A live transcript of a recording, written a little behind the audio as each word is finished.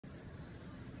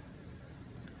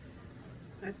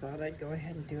I thought I'd go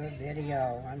ahead and do a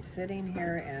video. I'm sitting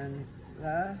here in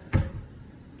the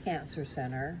cancer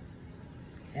center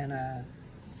in a,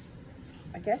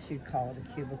 I guess you'd call it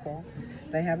a cubicle.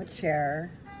 They have a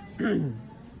chair. I'm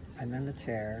in the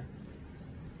chair.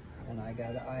 And I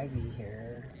got an IV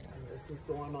here. And this is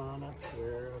going on up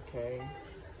here, okay?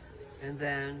 And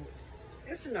then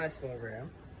it's a nice little room.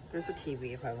 There's a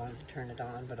TV if I wanted to turn it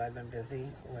on, but I've been busy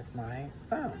with my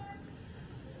phone.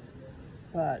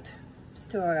 But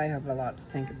still, I have a lot to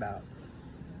think about.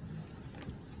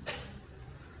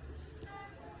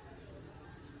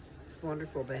 It's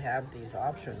wonderful they have these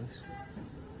options.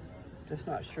 Just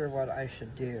not sure what I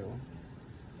should do.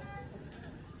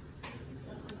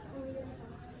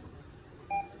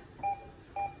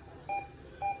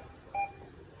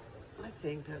 I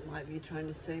think that might be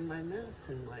trying to say my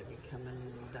medicine might be coming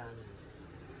done.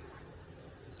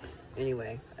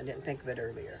 Anyway, I didn't think of it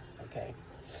earlier, okay?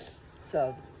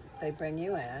 So they bring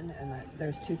you in, and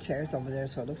there's two chairs over there,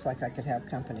 so it looks like I could have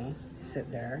company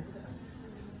sit there.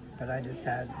 But I just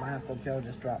had, my Uncle Joe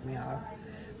just dropped me off.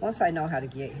 Once I know how to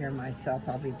get here myself,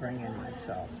 I'll be bringing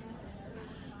myself.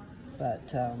 But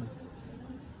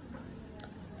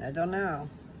I don't know.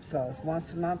 So it's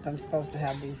once a month I'm supposed to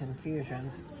have these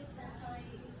infusions.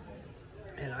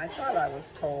 And I thought I was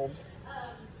told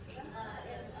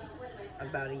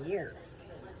about a year.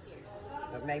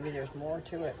 But maybe there's more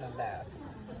to it than that.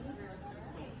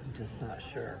 I'm just not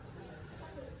sure.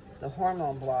 The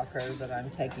hormone blocker that I'm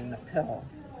taking, the pill,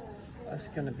 it's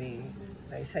going to be,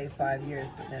 they say 5 years,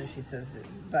 but then she says,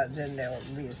 but then they'll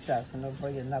reassess and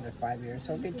it'll be another 5 years.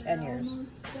 So it'll be 10 years.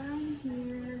 Almost done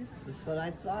here. That's what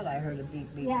I thought. I heard a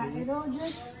beep, beep, yeah, beep. it'll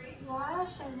just flash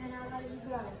and then I'll let you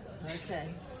go. Okay.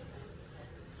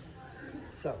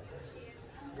 So,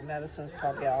 the medicine's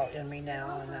probably all in me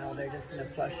now, and now they're just going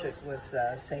to flush it with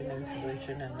saline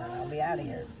solution, and then I'll be out of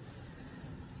here.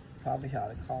 Probably ought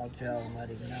to call Joe and let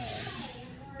him know.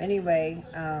 Anyway,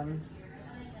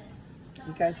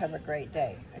 you guys have a great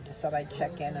day. I just thought I'd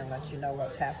check in and let you know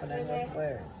what's happening with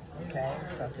Blue. Okay,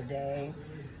 so today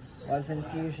was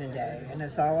infusion day, and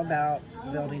it's all about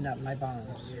building up my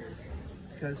bones.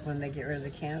 Because when they get rid of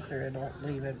the cancer, it'll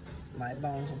leave it, my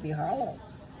bones will be hollow.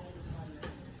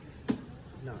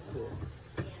 Not cool.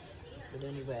 But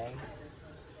anyway,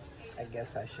 I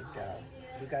guess I should go.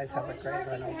 You guys have a great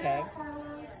one, okay?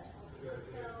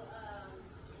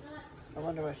 I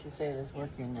wonder what she said is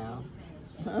working now.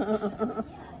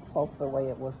 Hope the way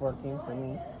it was working for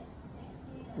me.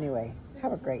 Anyway,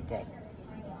 have a great day.